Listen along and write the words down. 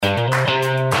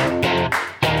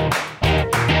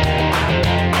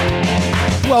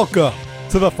Welcome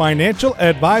to the Financial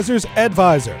Advisor's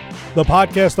Advisor, the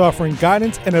podcast offering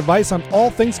guidance and advice on all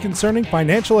things concerning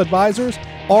financial advisors,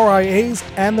 RIAs,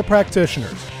 and the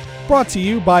practitioners. Brought to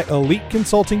you by Elite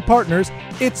Consulting Partners,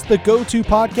 it's the go-to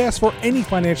podcast for any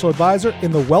financial advisor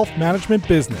in the wealth management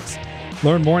business.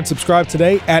 Learn more and subscribe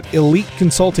today at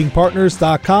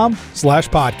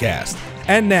eliteconsultingpartners.com/podcast.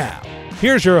 And now,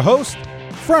 here's your host,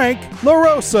 Frank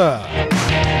LaRosa.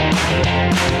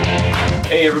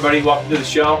 Hey everybody, welcome to the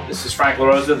show. This is Frank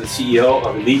LaRosa, the CEO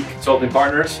of Elite Consulting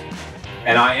Partners,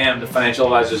 and I am the Financial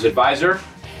Advisor's Advisor.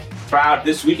 Proud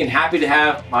this week and happy to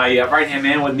have my right-hand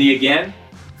man with me again.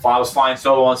 I was flying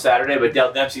solo on Saturday, but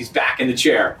Dell Dempsey's back in the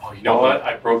chair. Oh, you know what?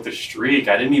 I broke the streak.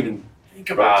 I didn't even think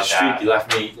about that. You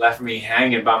left me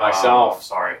hanging by myself. Oh,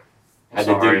 sorry. Had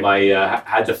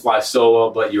to fly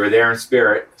solo, but you were there in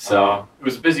spirit. So it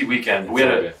was a busy weekend.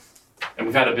 We've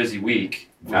had a busy week.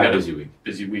 We've had a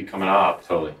busy week coming up.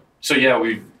 Totally. So yeah,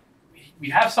 we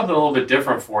have something a little bit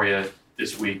different for you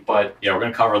this week, but yeah, we're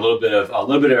going to cover a little bit of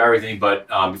everything. But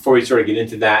before we sort of get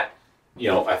into that,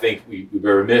 I think we'd be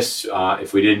remiss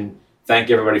if we didn't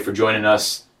thank everybody for joining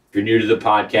us. If you're new to the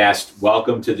podcast,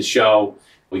 welcome to the show.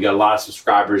 We got a lot of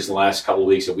subscribers in the last couple of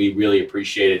weeks, and we really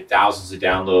appreciate it. Thousands of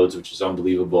downloads, which is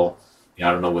unbelievable. I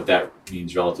don't know what that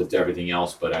means relative to everything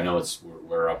else, but I know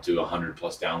we're up to 100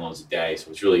 plus downloads a day,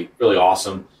 so it's really, really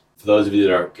awesome. For those of you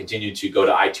that are continuing to go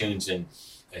to iTunes and,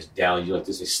 as Dal, you like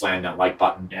to say, slam that like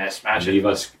button. Yeah, smash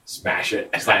it. Smash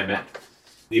it, slam it.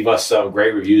 Leave us some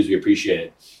great reviews. We appreciate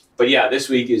it. But yeah, this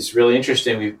week is really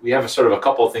interesting. We have a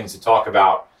couple of things to talk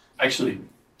about. Actually,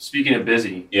 speaking of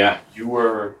busy, yeah,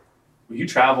 you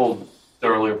traveled the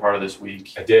earlier part of this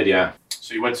week. I did, yeah.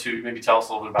 So you went to, maybe tell us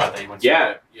a little bit about that. You went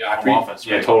to home office,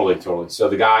 right? Yeah, totally.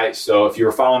 So if you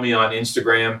were following me on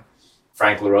Instagram,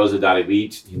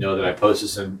 franklarosa.elite, you know that I posted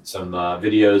some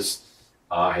videos.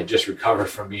 I had just recovered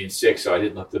from being sick, so I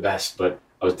didn't look the best, but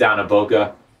I was down in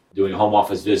Boca doing a home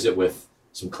office visit with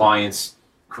some clients,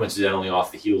 coincidentally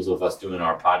off the heels of us doing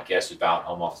our podcast about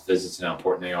home office visits and how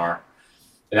important they are.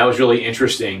 And that was really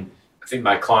interesting. I think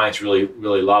my clients really,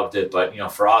 really loved it, but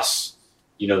for us,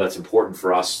 that's important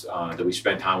for us that we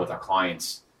spend time with our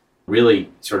clients,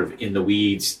 really sort of in the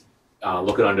weeds,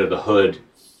 looking under the hood,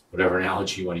 whatever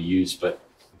analogy you want to use, but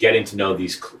getting to know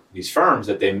these firms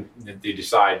that they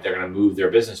decide they're going to move their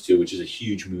business to, which is a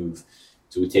huge move.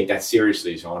 So we take that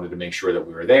seriously. So I wanted to make sure that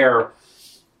we were there.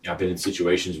 I've been in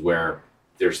situations where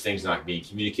there's things not being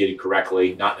communicated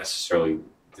correctly, not necessarily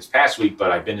this past week,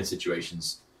 but I've been in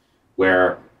situations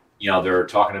where, they're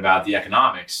talking about the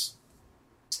economics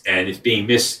and it's being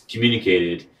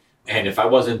miscommunicated. And if I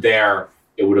wasn't there,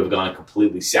 it would have gone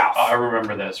completely south. I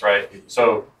remember this, right?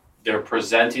 So they're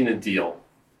presenting the deal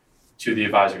to the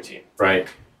advisor team. Right.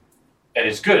 And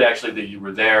it's good, actually, that you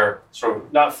were there, sort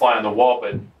of not fly on the wall,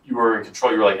 but you were in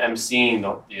control. You were like emceeing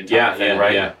the entire thing,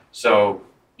 right? Yeah. So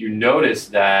you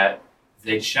noticed that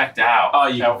they checked out. Oh,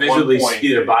 you visually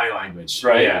see their body language.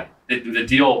 Right. Yeah. The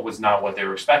deal was not what they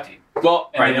were expecting.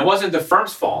 Well, right. And it wasn't the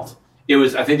firm's fault.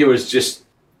 I think it was just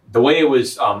the way it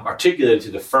was articulated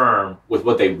to the firm with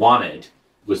what they wanted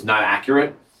was not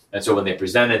accurate. And so when they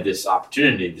presented this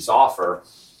opportunity, this offer,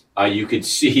 you could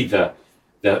see the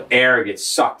air get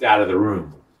sucked out of the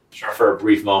room for a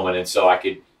brief moment. And so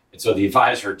the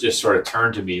advisor just sort of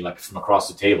turned to me like from across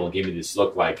the table and gave me this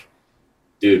look like,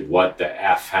 dude, what the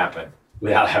F happened,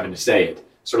 without having to say it.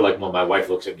 Sort of like when my wife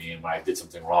looks at me and when I did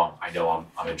something wrong, I know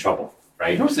I'm in trouble,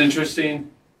 right? You know what's interesting?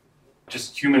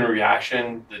 Just human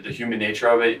reaction, the human nature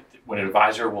of it. When an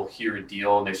advisor will hear a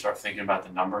deal and they start thinking about the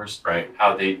numbers, right?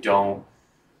 How they don't,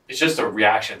 it's just a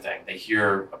reaction thing. They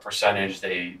hear a percentage,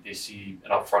 they see an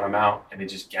upfront amount, and they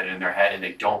just get it in their head and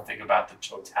they don't think about the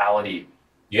totality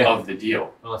of the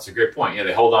deal. Well, that's a great point. Yeah,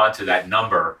 they hold on to that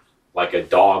number like a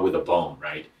dog with a bone,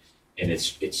 right? And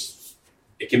it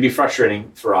can be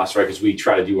frustrating for us, right? Because we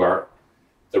try to do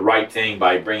the right thing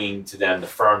by bringing to them the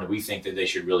firm that we think that they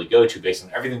should really go to based on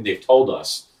everything they've told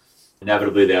us.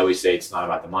 Inevitably, they always say it's not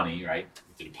about the money, right?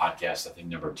 We did a podcast, I think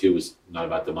number 2 was not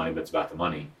about the money, but it's about the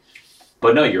money.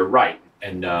 But no, you're right.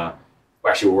 And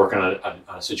we're working on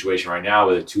a situation right now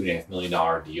with a $2.5 million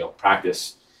deal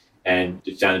practice. And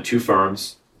it's down to 2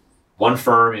 firms. One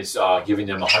firm is giving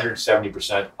them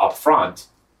 170% upfront,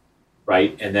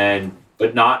 right? And then,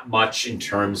 but not much in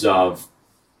terms of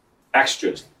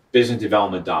extras, business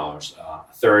development dollars, a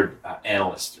third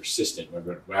analyst or assistant,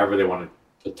 whatever they want to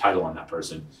put title on that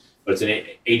person. But it's an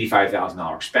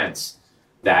 $85,000 expense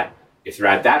that if they're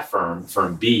at that firm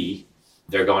B,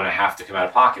 they're going to have to come out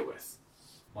of pocket with.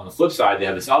 On the flip side, they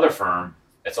have this other firm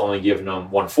that's only giving them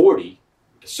 140.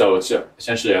 So it's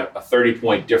essentially a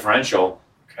 30-point differential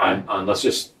on let's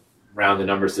just round the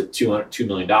numbers to $2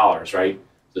 million, right?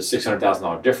 The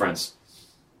 $600,000 difference.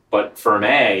 But firm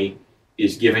A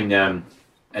is giving them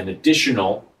an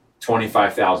additional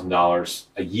 $25,000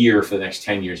 a year for the next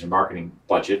 10 years in marketing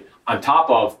budget on top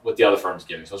of what the other firm's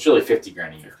giving. So it's really 50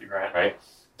 grand a year, 50 grand. right?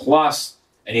 Plus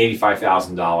an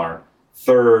 $85,000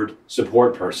 third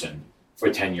support person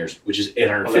for 10 years, which is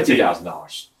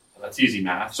 $850,000. That's easy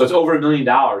math. So it's over $1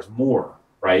 million more,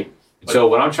 right? And so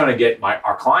what I'm trying to get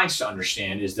our clients to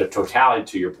understand is the totality,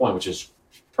 to your point, which is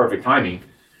perfect timing,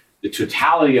 the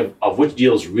totality of which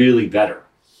deal is really better.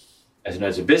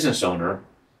 As a business owner,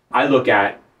 I look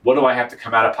at what do I have to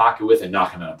come out of pocket with and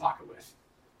not come out of pocket with.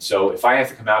 So if I have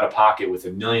to come out of pocket with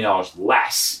 $1 million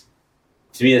less,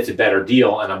 to me that's a better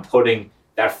deal, and I'm putting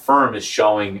that firm is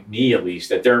showing me at least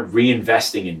that they're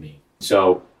reinvesting in me.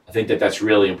 So I think that that's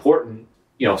really important.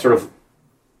 Sort of,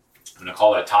 I'm going to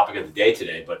call that topic of the day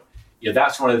today, but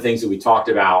that's one of the things that we talked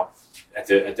about at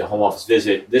the home office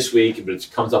visit this week, but it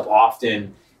comes up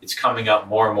often. It's coming up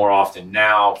more and more often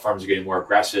now. Firms are getting more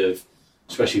aggressive,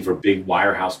 especially for big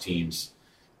wirehouse teams.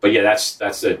 But yeah, that's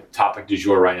the topic du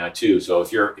jour right now too. So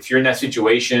if you're in that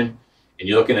situation and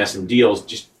you're looking at some deals,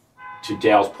 just to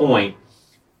Dale's point,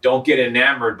 don't get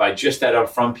enamored by just that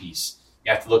upfront piece.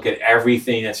 You have to look at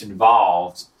everything that's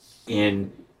involved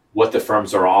in what the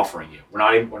firms are offering you.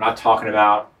 We're not talking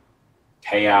about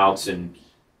payouts, and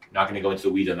not going to go into the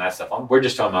weeds on that stuff. We're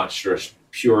just talking about just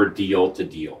pure deal to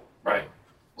deal. Right.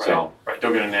 So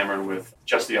don't get enamored with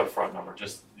just the upfront number,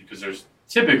 just because there's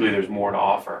more to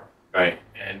offer. Right.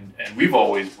 And we've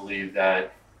always believed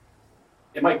that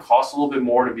it might cost a little bit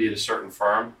more to be at a certain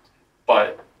firm,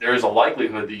 but there's a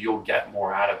likelihood that you'll get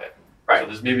more out of it. Right.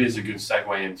 So this maybe is a good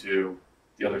segue into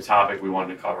the other topic we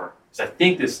wanted to cover, because I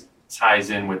think this ties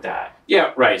in with that.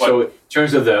 Yeah, right. But, so in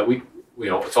terms of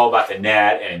it's all about the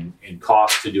net and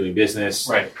cost to doing business.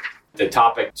 Right. The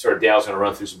topic, sort of Dale's going to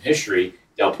run through some history.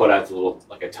 Dale put out a little,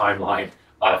 like a timeline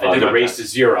of the race to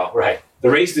zero. Right. The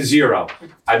race to zero.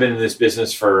 I've been in this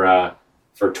business for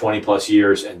 20 plus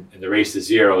years, and the race to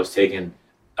zero has taken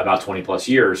about 20 plus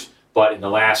years. But in the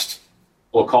last,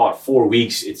 we'll call it 4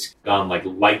 weeks, it's gone like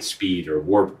light speed or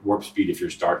warp speed if you're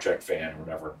a Star Trek fan or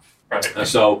whatever. Right.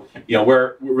 So, we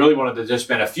really wanted to just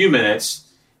spend a few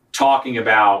minutes talking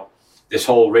about this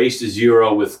whole race to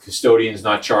zero with custodians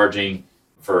not charging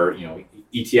for,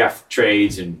 ETF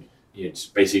trades, and it's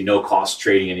basically no cost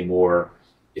trading anymore.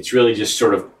 It's really just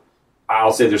sort of,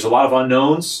 I'll say there's a lot of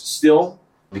unknowns still,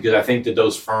 because I think that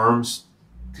those firms,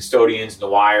 custodians, the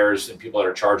wires, and people that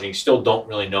are charging still don't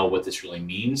really know what this really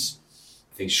means.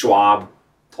 I think Schwab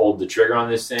pulled the trigger on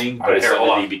this thing, but it's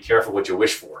something to be careful what you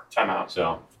wish for. Time out.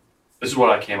 So this is what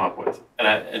I came up with,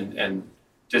 and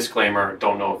disclaimer,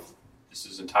 don't know if this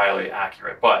is entirely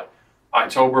accurate, but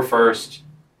October 1st,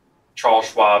 Charles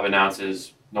Schwab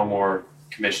announces no more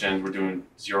commissions. We're doing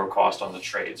zero cost on the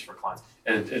trades for clients,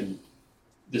 and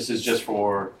this is just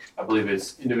for, I believe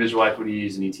it's individual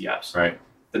equities and ETFs. Right.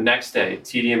 The next day,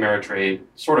 TD Ameritrade,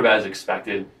 sort of as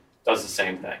expected, does the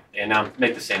same thing. They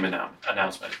make the same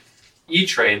announcement.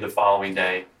 E-Trade the following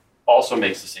day also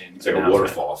makes the same it's like announcement. A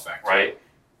waterfall effect. Right?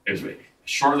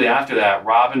 Shortly after that,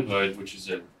 Robinhood, which is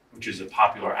a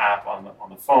popular app on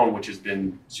the phone, which has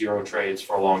been zero trades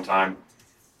for a long time,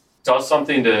 does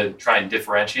something to try and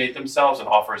differentiate themselves and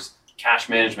offers cash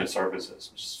management services,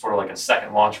 which is sort of like a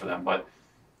second launch for them. But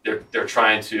they're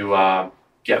trying to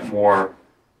get more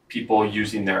people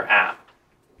using their app.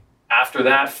 After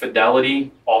that,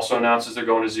 Fidelity also announces they're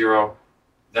going to zero.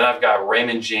 Then I've got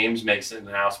Raymond James makes an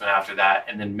announcement after that,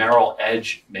 and then Merrill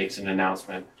Edge makes an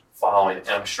announcement following it.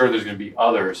 And I'm sure there's going to be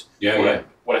others.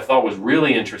 What I thought was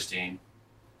really interesting,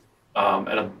 and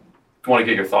I want to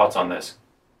get your thoughts on this.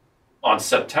 On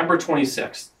September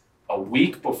 26th, a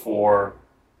week before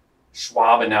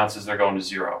Schwab announces they're going to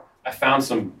zero, I found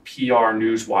some PR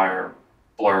Newswire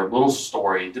blurb, little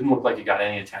story. It didn't look like it got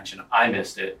any attention. I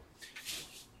missed it.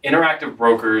 Interactive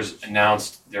Brokers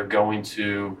announced they're going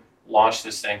to launch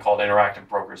this thing called Interactive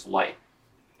Brokers Lite.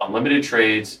 Unlimited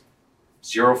trades,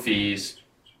 zero fees.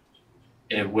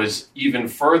 It was even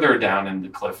further down in the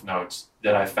cliff notes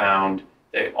that I found.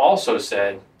 They also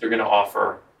said they're going to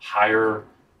offer higher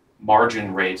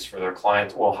margin rates for their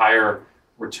clients, well, higher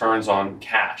returns on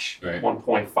cash, right.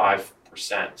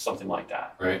 1.5%, something like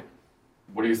that. Right.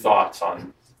 What are your thoughts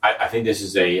on? I think this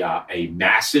is a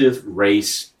massive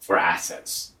race for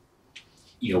assets.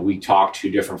 We talked to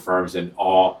different firms, and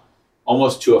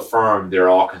almost to a firm, they're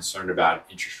all concerned about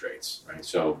interest rates, right?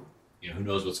 So, who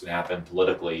knows what's going to happen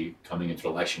politically coming into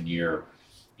election year.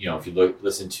 If you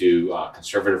listen to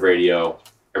conservative radio,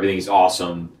 everything's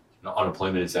awesome.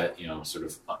 Unemployment is at, sort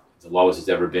of the lowest it's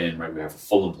ever been, right? We have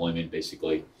full employment,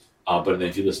 basically. But then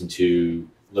if you listen to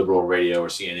liberal radio or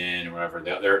CNN or whatever,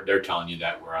 they're telling you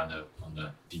that we're on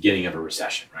the beginning of a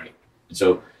recession, right? And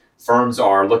so firms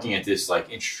are looking at this like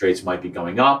interest rates might be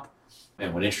going up,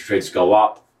 and when interest rates go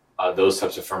up, those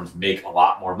types of firms make a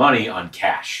lot more money on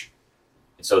cash.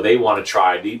 And so they want to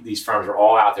try, these firms are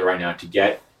all out there right now to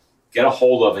get a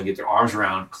hold of and get their arms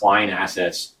around client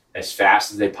assets as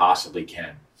fast as they possibly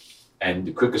can. And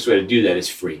the quickest way to do that is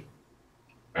free,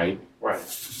 right? Right.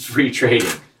 Free trading.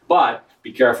 But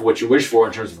be careful what you wish for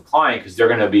in terms of a client, because they're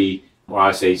going to be, what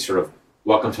I say, sort of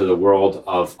welcome to the world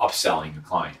of upselling a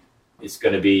client. It's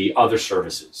going to be other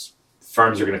services.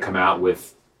 Firms are going to come out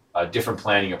with different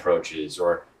planning approaches,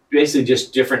 or basically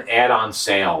just different add-on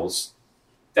sales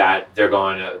that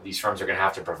these firms are going to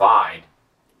have to provide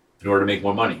in order to make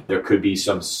more money. There could be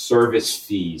some service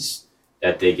fees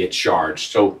that they get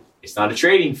charged. So it's not a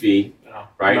trading fee,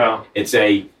 right? No. It's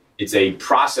a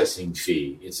processing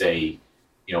fee. It's a,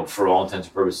 for all intents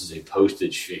and purposes, a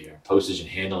postage fee, or postage and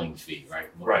handling fee, right?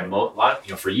 Right.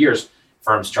 For years,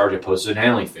 firms charge a postage and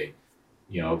handling fee.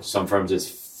 Some firms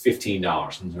it's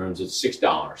 $15, some firms it's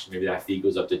 $6. Maybe that fee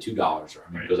goes up to $2,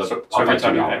 or it goes up So by every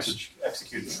time you $2.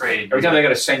 execute the trade, Every time they got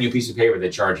to send you a piece of paper, they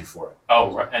charge you for it.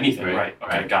 oh, right, anything, right?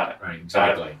 Okay, got it. Right,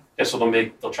 exactly. Yeah, so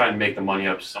they'll try and make the money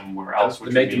up somewhere else.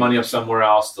 To make the money up somewhere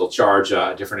else, they'll charge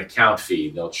a different account fee.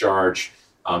 They'll charge,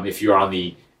 if you're on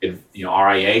the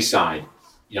RIA side,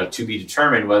 to be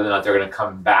determined whether or not they're going to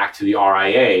come back to the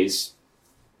RIAs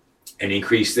and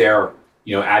increase their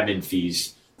admin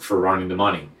fees for running the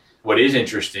money. What is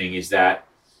interesting is that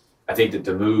I think that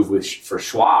the move for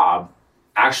Schwab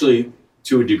actually,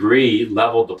 to a degree,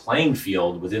 leveled the playing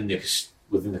field within the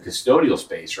custodial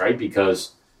space, right?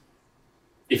 Because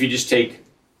if you just take,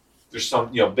 there's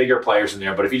some bigger players in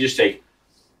there, but if you just take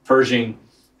Pershing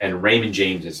and Raymond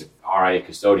James as an RIA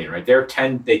custodian, right?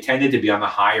 They tended to be on the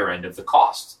higher end of the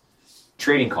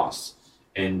trading costs,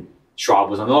 and Schwab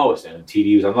was on the lowest end, and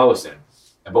TD was on the lowest end.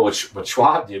 But what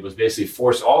Schwab did was basically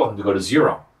force all of them to go to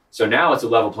zero. So now it's a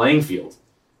level playing field.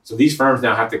 So these firms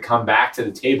now have to come back to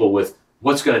the table with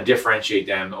what's going to differentiate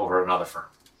them over another firm.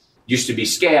 Used to be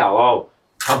scale. Oh,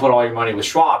 come put all your money with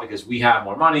Schwab because we have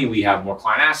more money, we have more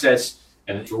client assets.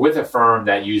 And if you're with a firm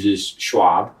that uses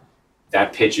Schwab,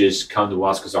 that pitches come to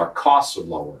us because our costs are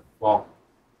lower. Well,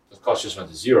 the costs just went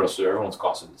to zero, so everyone's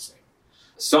costs are the same.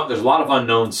 So there's a lot of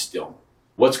unknowns still.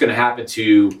 What's going to happen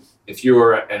to if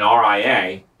you're an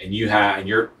RIA and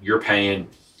you're paying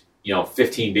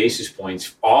 15 basis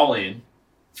points all in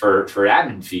for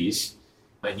admin fees,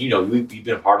 and we've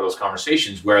been a part of those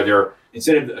conversations where they're,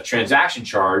 instead of a transaction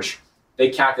charge, they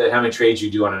calculate how many trades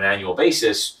you do on an annual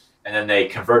basis, and then they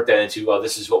convert that into, well,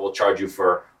 this is what we'll charge you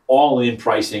for all-in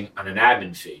pricing on an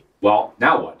admin fee. Well,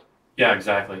 now what? Yeah,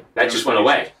 exactly. That just went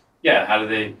away. Yeah, how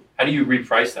do you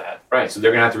reprice that? Right, so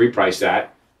they're going to have to reprice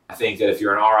that. I think that if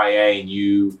you're an RIA and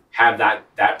you have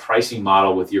that pricing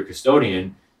model with your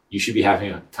custodian, you should be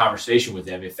having a conversation with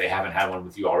them, if they haven't had one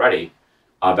with you already,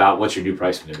 about what's your new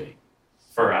price going to be.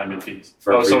 For admin fees.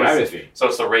 Admin fee. So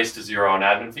it's the race to zero on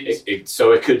admin fees?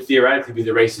 So it could theoretically be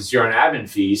the race to zero on admin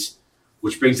fees,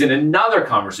 which brings in another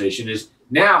conversation is,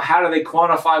 now how do they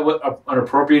quantify what an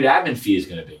appropriate admin fee is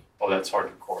going to be? Well, that's hard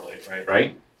to correlate, right?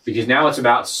 Right? Because now it's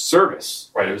about service.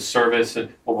 Right, it was service.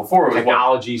 Before it was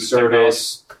technology,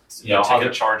 service,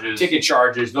 ticket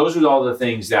charges. Those are all the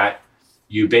things that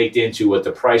you baked into what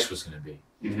the price was going to be.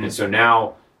 Mm-hmm. And so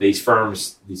now these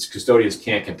custodians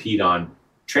can't compete on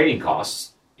trading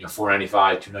costs,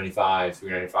 $4.95, $2.95,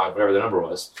 $3.95, whatever the number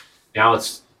was. Now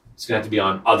it's going to have to be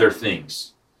on other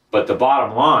things. But the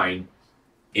bottom line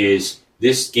is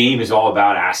this game is all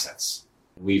about assets.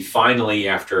 We finally,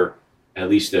 after at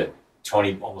least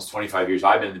almost 25 years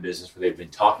I've been in the business, where they've been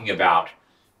talking about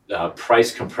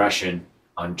price compression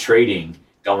on trading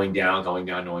going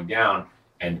down,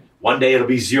 and one day it'll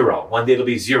be zero.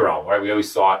 Right? We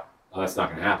always thought, oh, that's not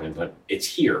going to happen, but it's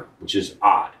here, which is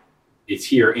odd. It's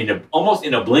here almost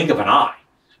in a blink of an eye.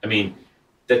 I mean,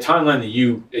 the timeline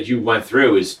that you went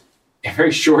through is a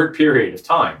very short period of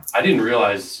time. I didn't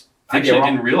realize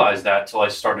that till I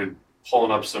started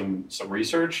pulling up some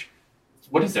research.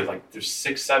 What is it, like there's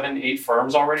 6, 7, 8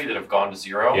 firms already that have gone to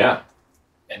zero? Yeah.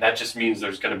 And that just means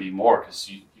there's going to be more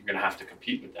because you're going to have to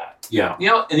compete with that. Yeah.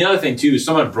 And the other thing too, is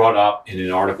someone brought up in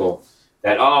an article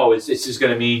that, it's just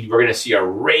going to mean we're going to see a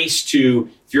race to,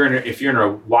 if you're in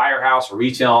a wirehouse or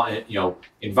retail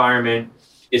environment,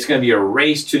 it's going to be a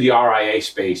race to the RIA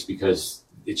space because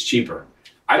it's cheaper.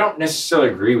 I don't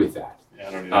necessarily agree with that. Yeah,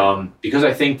 I don't either. Because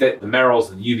I think that the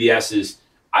Merrills and the UBSs,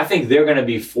 I think they're going to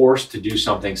be forced to do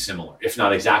something similar, if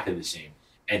not exactly the same,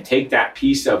 and take that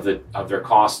piece of their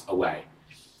costs away.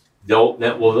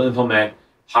 We'll implement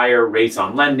higher rates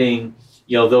on lending.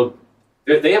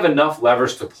 They have enough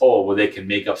levers to pull where they can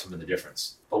make up some of the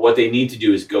difference. But what they need to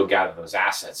do is go gather those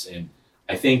assets. And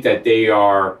I think that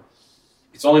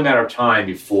it's only a matter of time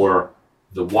before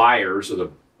the wires or the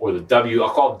I'll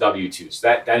call it W2s.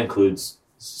 That includes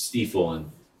Stifel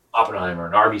and Oppenheimer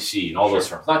and RBC and all those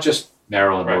firms, not just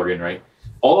Merrill and Morgan, right?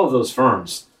 All of those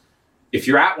firms. If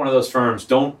you're at one of those firms,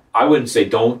 don't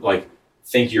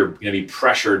think you're going to be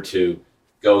pressured to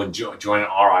go and join an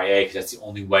RIA because that's the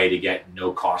only way to get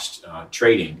no cost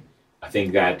trading. I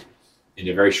think that in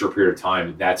a very short period of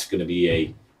time, that's going to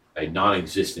be a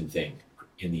non-existent thing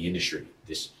in the industry.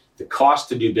 The cost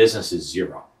to do business is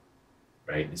zero,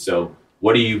 right? And so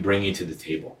what are you bringing to the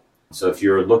table? So if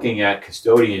you're looking at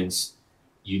custodians,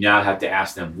 you now have to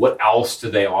ask them, what else do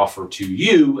they offer to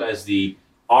you as the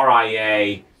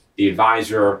RIA, the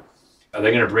advisor? Are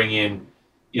they going to bring in,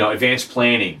 advanced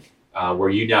planning where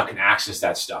you now can access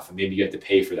that stuff, and maybe you have to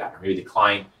pay for that, or maybe the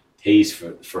client pays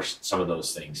for some of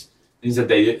those things that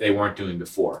they weren't doing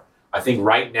before. I think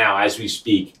right now, as we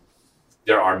speak,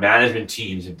 there are management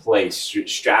teams in place,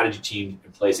 strategy teams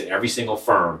in place at every single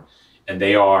firm, and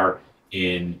they are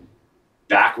in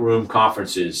backroom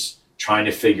conferences trying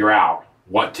to figure out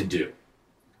what to do,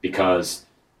 because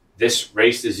this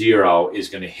race to zero is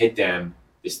going to hit them.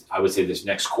 I would say this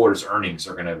next quarter's earnings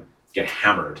are going to get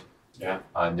hammered. Yeah.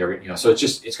 So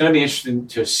it's going to be interesting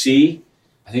to see.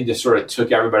 I think this sort of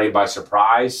took everybody by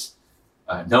surprise.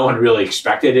 No one really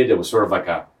expected it. It was sort of like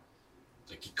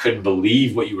you couldn't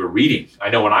believe what you were reading. I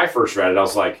know when I first read it, I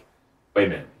was like, wait a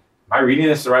minute, am I reading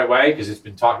this the right way? Because it's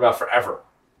been talked about forever.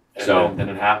 And then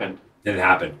it happened.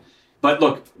 But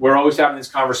look, we're always having these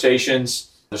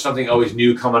conversations. There's something always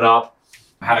new coming up.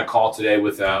 I had a call today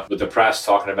with the press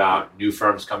talking about new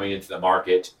firms coming into the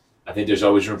market. I think there's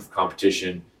always room for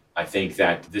competition. I think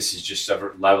that this is just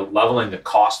leveling the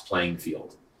cost playing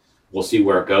field. We'll see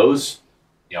where it goes.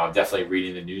 I'm definitely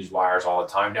reading the news wires all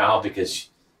the time now because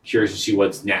curious to see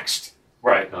what's next.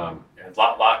 Right. A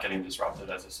lot getting disrupted,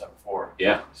 as I said before.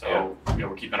 Yeah. So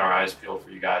we're keeping our eyes peeled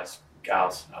for you guys,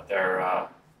 gals out there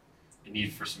in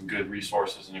need for some good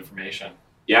resources and information.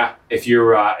 Yeah. If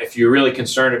you're really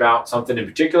concerned about something in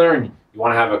particular and you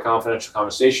want to have a confidential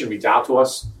conversation, reach out to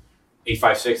us.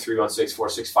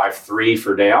 856-316-4653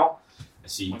 for Dale. I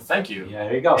see. Well, thank you. Yeah,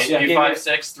 there you go.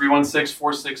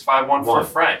 856-316-4651 for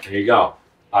Frank. There you go.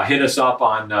 Hit us up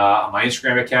on my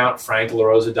Instagram account,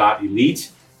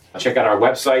 franklarosa.elite. Check out our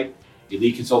website,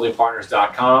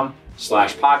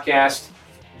 eliteconsultingpartners.com/podcast.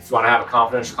 If you want to have a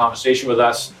confidential conversation with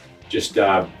us, just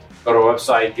go to our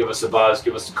website, give us a buzz,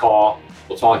 give us a call.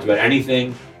 We'll talk to you about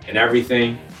anything and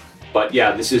everything. But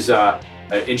yeah, this is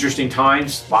interesting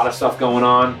times, a lot of stuff going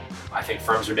on. I think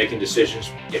firms are making decisions,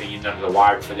 getting in under the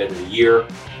wire before the end of the year.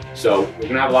 So we're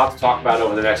going to have a lot to talk about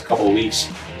over the next couple of weeks.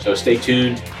 So stay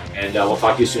tuned, and we'll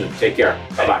talk to you soon. Take care.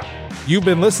 Bye-bye. You've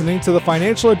been listening to the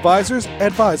Financial Advisors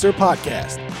Advisor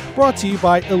Podcast, brought to you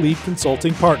by Elite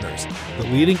Consulting Partners, the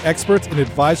leading experts in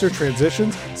advisor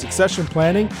transitions, succession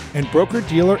planning, and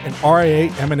broker-dealer and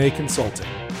RIA M&A consulting.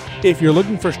 If you're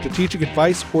looking for strategic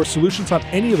advice or solutions on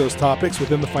any of those topics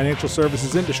within the financial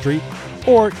services industry,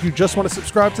 or you just want to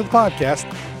subscribe to the podcast,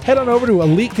 head on over to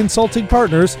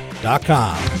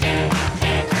EliteConsultingPartners.com.